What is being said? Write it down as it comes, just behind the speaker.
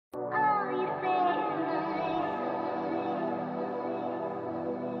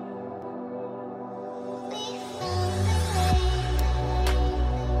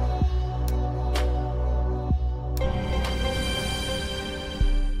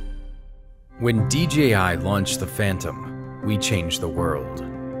When DJI launched the Phantom, we changed the world.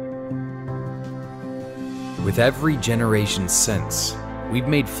 With every generation since, we've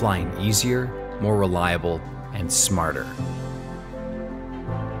made flying easier, more reliable, and smarter.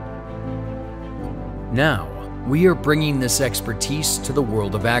 Now, we are bringing this expertise to the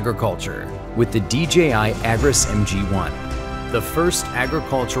world of agriculture with the DJIagras MG-1, the first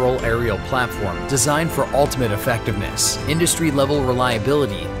agricultural aerial platform designed for ultimate effectiveness, industry-level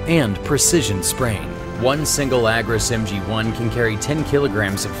reliability, and precision spraying. One single AGRAS MG-1 can carry 10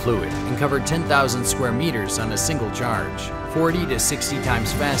 kilograms of fluid and cover 10,000 square meters on a single charge, 40 to 60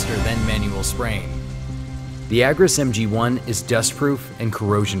 times faster than manual spraying. The AGRAS MG-1 is dust-proof and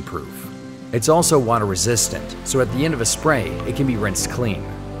corrosion-proof. It's also water-resistant, so at the end of a spray, it can be rinsed clean.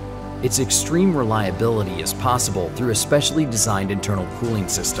 Its extreme reliability is possible through a specially designed internal cooling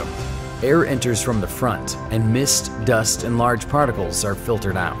system. Air enters from the front, and mist, dust, and large particles are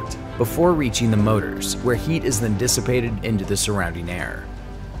filtered out before reaching the motors, where heat is then dissipated into the surrounding air.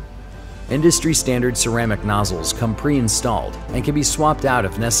 Industry-standard ceramic nozzles come pre-installed and can be swapped out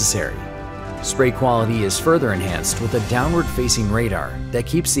if necessary. Spray quality is further enhanced with a downward-facing radar that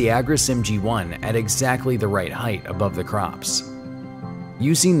keeps the AGRAS MG-1 at exactly the right height above the crops.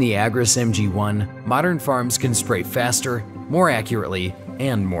 Using the AGRAS MG-1, modern farms can spray faster, more accurately,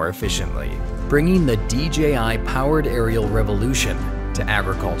 and more efficiently, bringing the DJI-powered aerial revolution to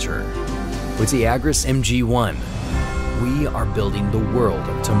agriculture. With the AGRAS MG-1, we are building the world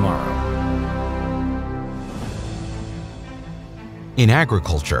of tomorrow. In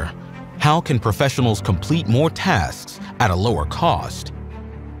agriculture, how can professionals complete more tasks at a lower cost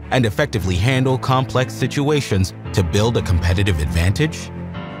and effectively handle complex situations to build a competitive advantage?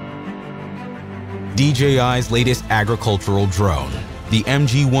 DJI's latest agricultural drone, the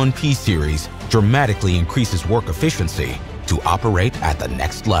MG-1P series, dramatically increases work efficiency to operate at the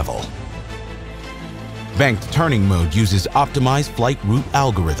next level. Banked turning mode uses optimized flight route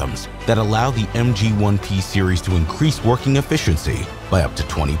algorithms that allow the MG-1P series to increase working efficiency by up to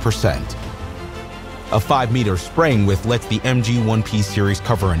 20%. A 5-meter spraying width lets the MG-1P series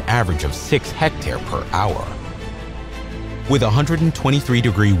cover an average of 6 hectares per hour. With a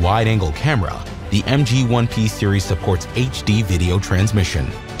 123-degree wide-angle camera, the MG-1P series supports HD video transmission,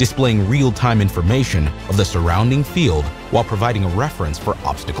 displaying real-time information of the surrounding field while providing a reference for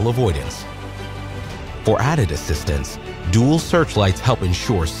obstacle avoidance. For added assistance, dual searchlights help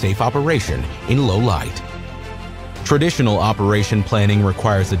ensure safe operation in low light. Traditional operation planning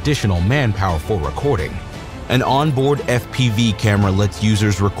requires additional manpower for recording. An onboard FPV camera lets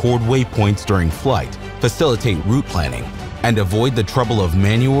users record waypoints during flight, facilitate route planning, and avoid the trouble of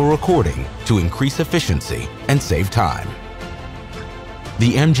manual recording to increase efficiency and save time.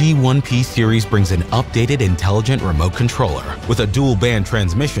 The MG-1P series brings an updated intelligent remote controller with a dual-band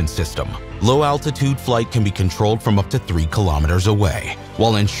transmission system. Low-altitude flight can be controlled from up to 3 kilometers away,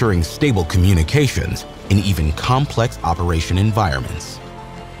 while ensuring stable communications in even complex operation environments.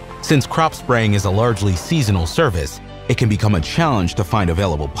 Since crop spraying is a largely seasonal service, it can become a challenge to find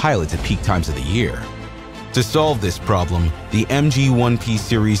available pilots at peak times of the year. To solve this problem, the MG-1P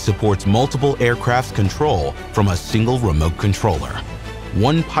series supports multiple aircraft's control from a single remote controller.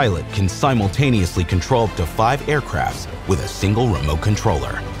 One pilot can simultaneously control up to 5 aircrafts with a single remote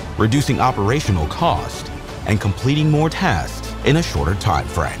controller, reducing operational cost and completing more tasks in a shorter time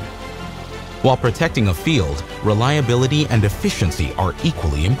frame. While protecting a field, reliability and efficiency are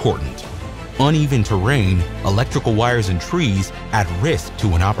equally important. Uneven terrain, electrical wires, and trees add risk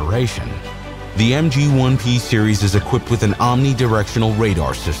to an operation. The MG-1P series is equipped with an omnidirectional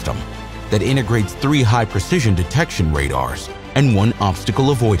radar system that integrates 3 high-precision detection radars and 1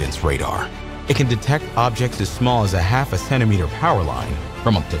 obstacle avoidance radar. It can detect objects as small as a ½ centimeter power line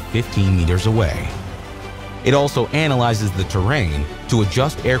from up to 15 meters away. It also analyzes the terrain to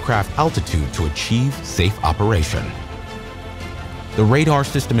adjust aircraft altitude to achieve safe operation. The radar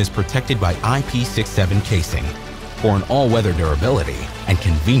system is protected by IP67 casing for an all-weather durability and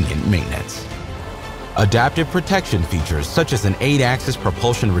convenient maintenance. Adaptive protection features such as an 8-axis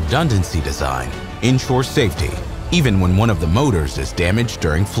propulsion redundancy design ensure safety even when one of the motors is damaged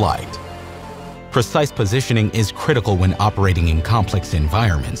during flight. Precise positioning is critical when operating in complex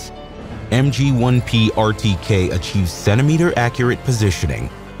environments. MG-1P RTK achieves centimeter-accurate positioning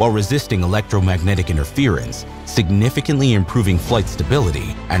while resisting electromagnetic interference, significantly improving flight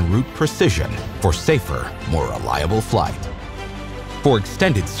stability and route precision for safer, more reliable flight. For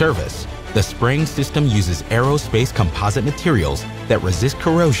extended service, the spraying system uses aerospace composite materials that resist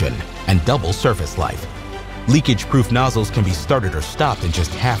corrosion and double surface life. Leakage-proof nozzles can be started or stopped in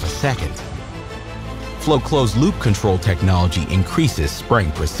just ½ second. Flow closed loop control technology increases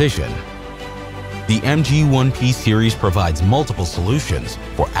spraying precision. The MG-1P series provides multiple solutions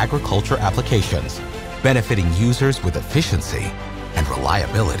for agriculture applications, benefiting users with efficiency and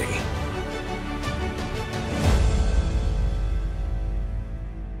reliability.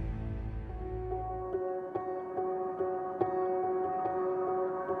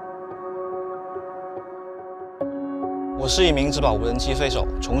 我是一名植保无人机飞手，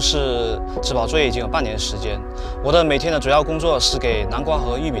从事植保作业已经有半年时间。我的每天的主要工作是给南瓜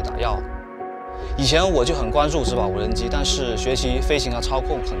和玉米打药。以前我就很关注植保无人机，但是学习飞行和操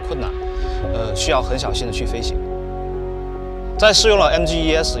控很困难，需要很小心的去飞行。在试用了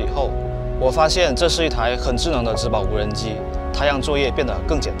MG-1S 以后，我发现这是一台很智能的植保无人机，它让作业变得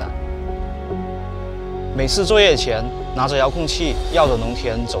更简单。每次作业前，拿着遥控器绕着农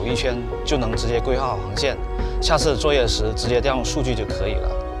田走一圈，就能直接规划好航线。 下次作业时直接调用数据就可以了。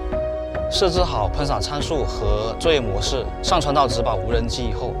设置好喷洒参数和作业模式，上传到植保无人机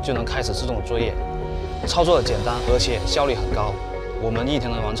以后，就能开始自动作业。操作简单，而且效率很高。我们一天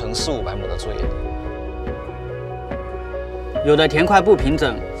能完成400-500亩的作业。有的田块不平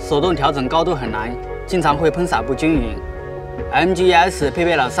整，手动调整高度很难，经常会喷洒不均匀。MG-1S 配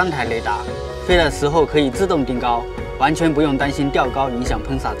备了3台雷达，飞的时候可以自动定高，完全不用担心掉高影响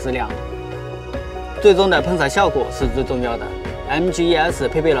喷洒质量。 最终的喷洒效果是最重要的。MG-1S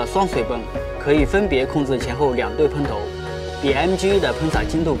配备了双水泵，可以分别控制前后2对喷头，比 MG 的喷洒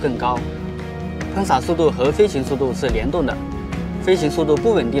精度更高。喷洒速度和飞行速度是联动的，飞行速度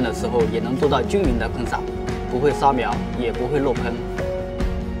不稳定的时候也能做到均匀的喷洒，不会烧苗，也不会漏喷。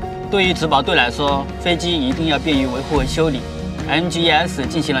对于植保队来说，飞机一定要便于维护和修理。MG-1S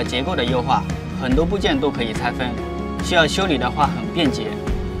进行了结构的优化，很多部件都可以拆分，需要修理的话很便捷，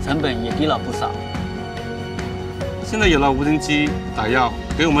成本也低了不少。 现在有了无人机打药，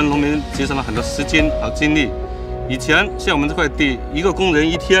给我们农民节省了很多时间和精力。以前像我们这块地，一个工人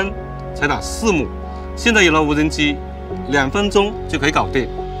一天才打4亩，现在有了无人机，2分钟就可以搞定。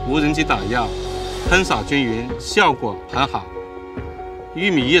无人机打药，喷洒均匀，效果很好。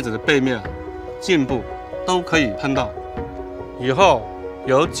玉米叶子的背面、茎部都可以喷到。以后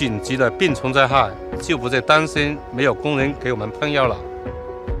有紧急的病虫灾害，就不再担心没有工人给我们喷药了。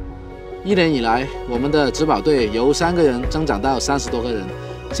 1年以来，我们的植保队由3个人增长到30多个人。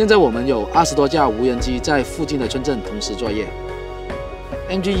现在我们有20多架无人机在附近的村镇同时作业。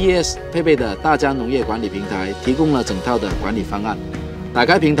MG-1S 配备的大疆农业管理平台提供了整套的管理方案，打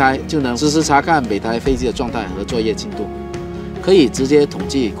开平台就能实时查看每台飞机的状态和作业进度，可以直接统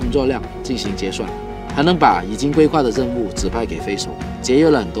计工作量进行结算，还能把已经规划的任务指派给飞手，节约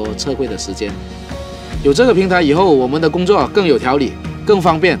了很多测绘的时间。有这个平台以后，我们的工作更有条理。 更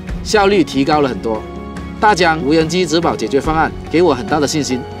方便，效率提高了很多。大疆无人机植保解决方案给我很大的信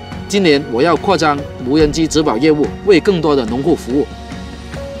心。今年我要扩张无人机植保业务，为更多的农户服务。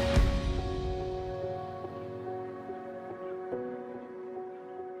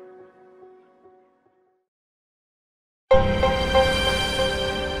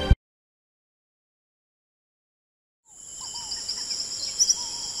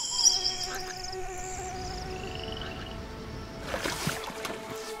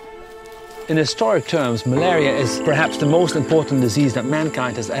 In historic terms, malaria is perhaps the most important disease that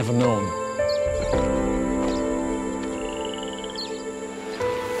mankind has ever known.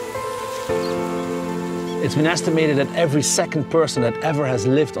 It's been estimated that every second person that ever has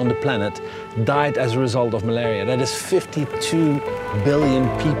lived on the planet died as a result of malaria. That is 52 billion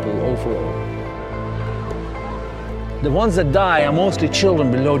people overall. The ones that die are mostly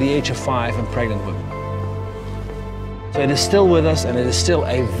children below the age of 5 and pregnant women. So it is still with us, and it is still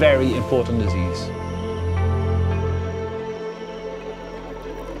a very important disease.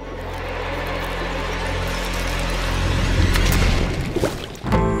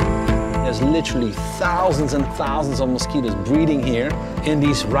 There's literally thousands and thousands of mosquitoes breeding here in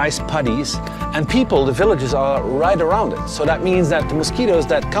these rice paddies, and people, the villagers, are right around it. So that means that the mosquitoes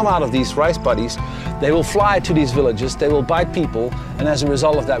that come out of these rice paddies, they will fly to these villages, they will bite people, and as a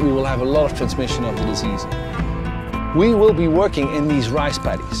result of that, we will have a lot of transmission of the disease. We will be working in these rice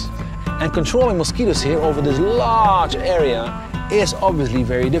paddies, and controlling mosquitoes here over this large area is obviously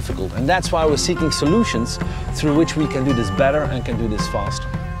very difficult, and that's why we're seeking solutions through which we can do this better and can do this faster.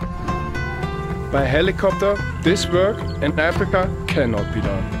 By helicopter, this work in Africa cannot be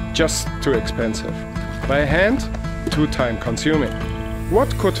done, just too expensive. By hand, too time consuming. What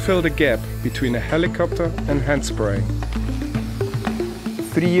could fill the gap between a helicopter and hand spraying?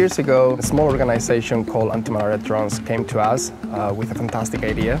 3 years ago, a small organization called Anti-Malaria Drones came to us with a fantastic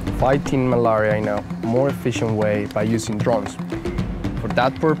idea, fighting malaria in a more efficient way by using drones. For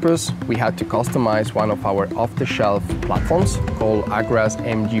that purpose, we had to customize one of our off-the-shelf platforms called AGRAS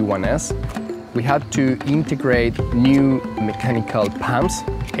MG-1S. We had to integrate new mechanical pumps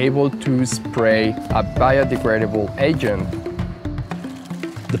able to spray a biodegradable agent.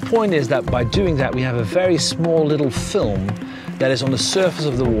 The point is that by doing that, we have a very small little film that is on the surface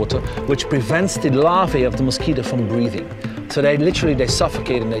of the water, which prevents the larvae of the mosquito from breathing. So they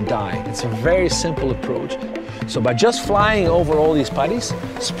suffocate and they die. It's a very simple approach. So by just flying over all these putties,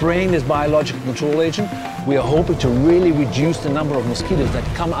 spraying this biological control agent, we are hoping to really reduce the number of mosquitoes that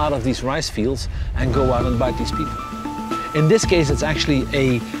come out of these rice fields and go out and bite these people. In this case, it's actually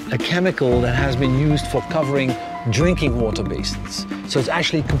a chemical that has been used for covering drinking water basins. So it's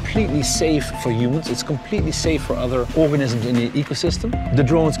actually completely safe for humans. It's completely safe for other organisms in the ecosystem. The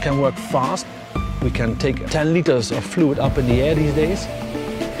drones can work fast. We can take 10 liters of fluid up in the air these days.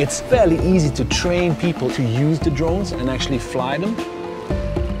 It's fairly easy to train people to use the drones and actually fly them.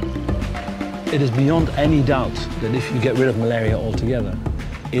 It is beyond any doubt that if you get rid of malaria altogether,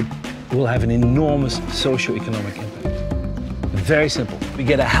 it will have an enormous socio-economic impact. Very simple. We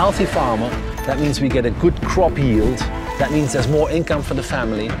get a healthy farmer. That means we get a good crop yield. That means there's more income for the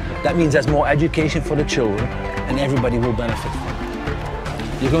family. That means there's more education for the children, and everybody will benefit from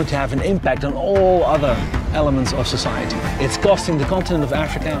it. You're going to have an impact on all other elements of society. It's costing the continent of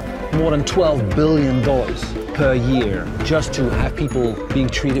Africa more than $12 billion per year just to have people being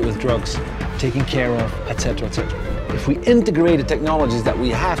treated with drugs, taken care of, etc., etc. If we integrate the technologies that we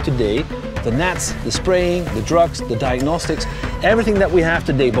have today, the nets, the spraying, the drugs, the diagnostics, everything that we have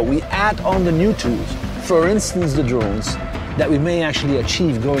today, but we add on the new tools, for instance the drones, that we may actually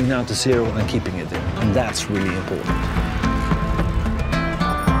achieve going down to zero and keeping it there. And that's really important.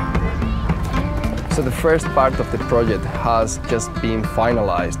 So the first part of the project has just been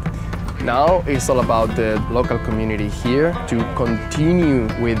finalized. Now it's all about the local community here to continue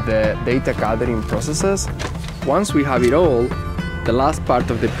with the data gathering processes. Once we have it all, the last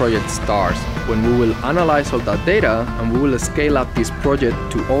part of the project starts, when we will analyze all that data and we will scale up this project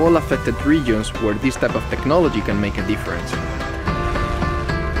to all affected regions where this type of technology can make a difference.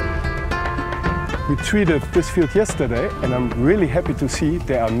 We treated this field yesterday, and I'm really happy to see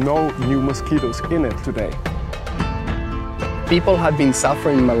there are no new mosquitoes in it today. People have been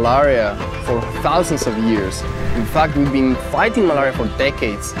suffering malaria for thousands of years. In fact, we've been fighting malaria for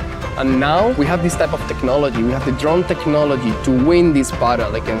decades. And now we have this type of technology, we have the drone technology to win this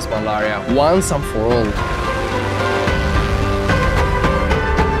battle against malaria once and for all.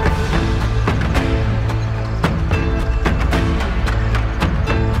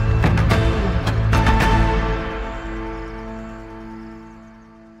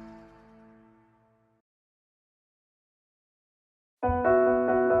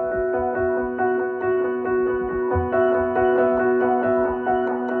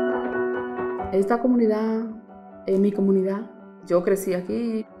 Esta comunidad es mi comunidad. Yo crecí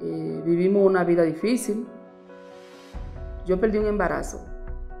aquí, vivimos una vida difícil. Yo perdí un embarazo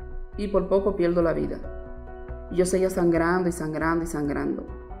y por poco pierdo la vida. Yo seguía sangrando y sangrando y sangrando.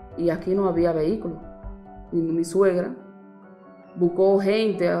 Y aquí no había vehículo. Mi suegra buscó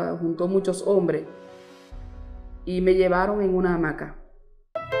gente, juntó muchos hombres y me llevaron en una hamaca.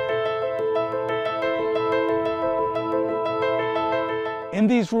 In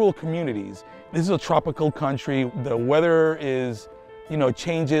these rural communities, this is a tropical country. The weather is,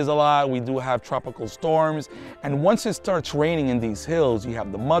 changes a lot. We do have tropical storms. And once it starts raining in these hills, you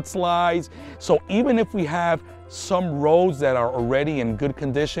have the mudslides. So even if we have some roads that are already in good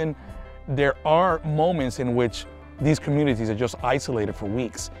condition, there are moments in which these communities are just isolated for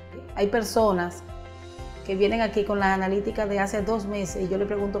weeks. Hay personas que vienen aquí con las analíticas de hace 2 meses y yo le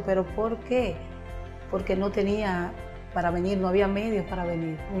pregunto, ¿pero por qué? Porque no tenía para venir, no había medios para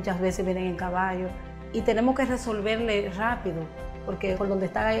venir. Muchas veces vienen en caballo y tenemos que resolverle rápido porque por donde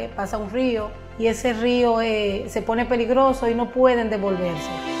está pasa un río y ese río se pone peligroso y no pueden devolverse.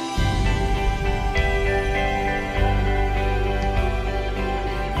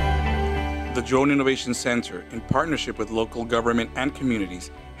 The Drone Innovation Center, in partnership with local government and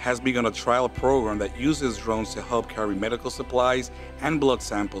communities, has begun a trial program that uses drones to help carry medical supplies and blood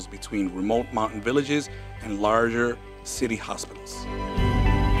samples between remote mountain villages and larger city hospitals.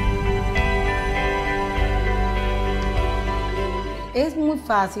 Es muy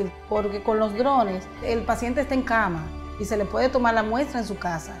fácil porque con los drones el paciente está en cama y se le puede tomar la muestra en su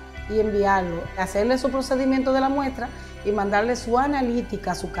casa y enviarlo, hacerle su procedimiento de la muestra y mandarle su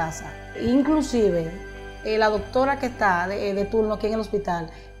analítica a su casa. Inclusive la doctora que está de turno aquí en el hospital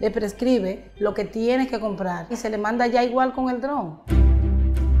le prescribe lo que tiene que comprar y se le manda ya igual con el dron.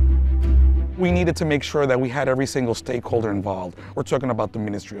 We needed to make sure that we had every single stakeholder involved. We're talking about the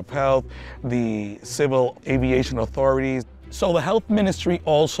Ministry of Health, the civil aviation authorities, So the health ministry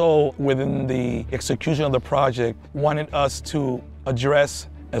also, within the execution of the project, wanted us to address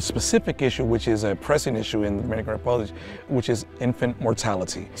a specific issue, which is a pressing issue in the Dominican Republic, which is infant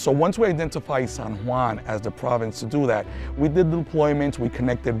mortality. So once we identified San Juan as the province to do that, we did the deployments, we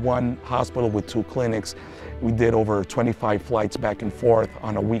connected one hospital with 2 clinics. We did over 25 flights back and forth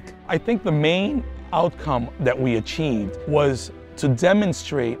on a week. I think the main outcome that we achieved was to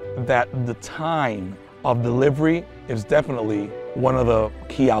demonstrate that the time of delivery is definitely one of the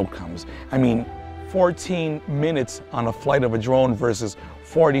key outcomes. I mean, 14 minutes on a flight of a drone versus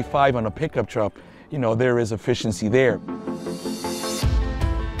 45 on a pickup truck, you know, there is efficiency there.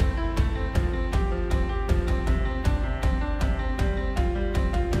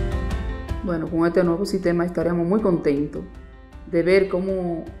 Bueno, con este nuevo sistema estaríamos muy contentos de ver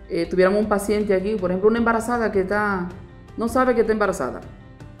cómo tuviéramos un paciente aquí, por ejemplo, una embarazada que no sabe que está embarazada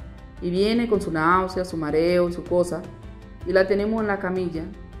y viene con su náusea, su mareo y su cosa y la tenemos en la camilla,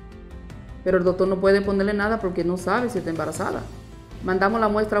 pero el doctor no puede ponerle nada porque no sabe si está embarazada. Mandamos la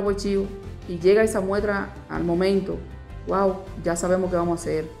muestra a Boichío y llega esa muestra al momento. ¡Wow! Ya sabemos qué vamos a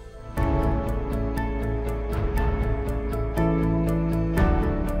hacer.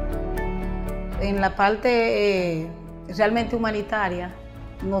 En la parte realmente humanitaria,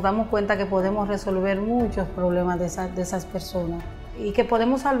 nos damos cuenta que podemos resolver muchos problemas de esas personas y que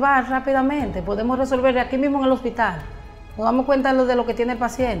podemos salvar rápidamente, podemos resolver aquí mismo en el hospital. Nos damos cuenta de lo que tiene el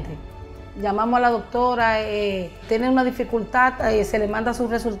paciente. Llamamos a la doctora, tiene una dificultad, se le manda sus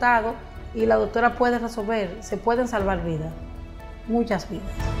resultados y la doctora puede resolver, se pueden salvar vidas, muchas vidas.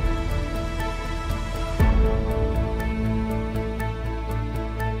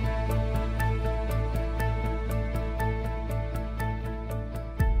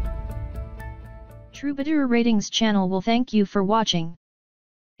 Troubadour Ratings Channel will thank you for watching.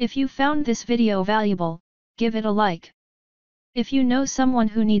 If you found this video valuable, give it a like. If you know someone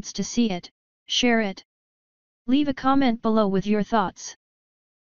who needs to see it, share it. Leave a comment below with your thoughts.